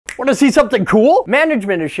Want to see something cool?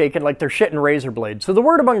 Management is shaking like they're shitting razor blades, so the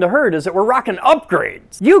word among the herd is that we're rocking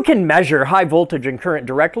upgrades. You can measure high voltage and current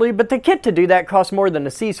directly, but the kit to do that costs more than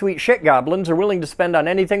the C-suite shit goblins are willing to spend on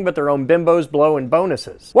anything but their own bimbos, blow, and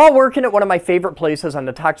bonuses. While working at one of my favorite places on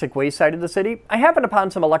the toxic waste side of the city, I happened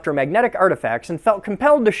upon some electromagnetic artifacts and felt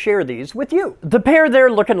compelled to share these with you. The pair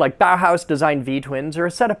there, looking like Bauhaus-designed V-twins, are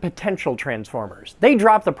a set of potential transformers. They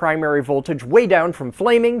drop the primary voltage way down from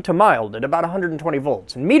flaming to mild at about 120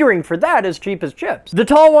 volts, and metering for that is cheap as chips. The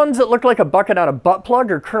tall ones that look like a bucket on a butt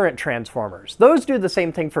plug are current transformers. Those do the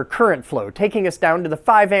same thing for current flow, taking us down to the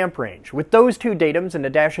 5 amp range. With those two datums and a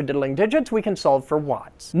dash of diddling digits, we can solve for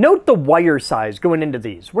watts. Note the wire size going into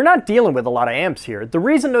these. We're not dealing with a lot of amps here. The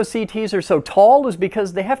reason those CTs are so tall is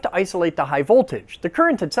because they have to isolate the high voltage. The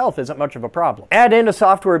current itself isn't much of a problem. Add in a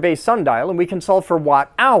software-based sundial and we can solve for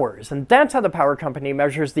watt hours, and that's how the power company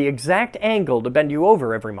measures the exact angle to bend you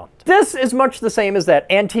over every month. This is much the same as that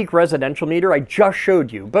antique residential meter I just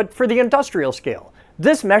showed you, but for the industrial scale.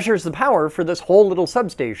 This measures the power for this whole little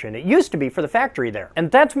substation. It used to be for the factory there, and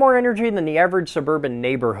that's more energy than the average suburban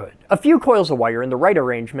neighborhood. A few coils of wire in the right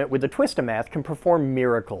arrangement with a twist of math can perform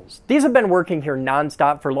miracles. These have been working here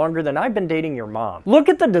non-stop for longer than I've been dating your mom. Look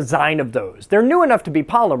at the design of those. They're new enough to be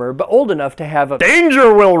polymer, but old enough to have a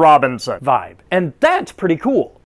Danger Will Robinson vibe, and that's pretty cool.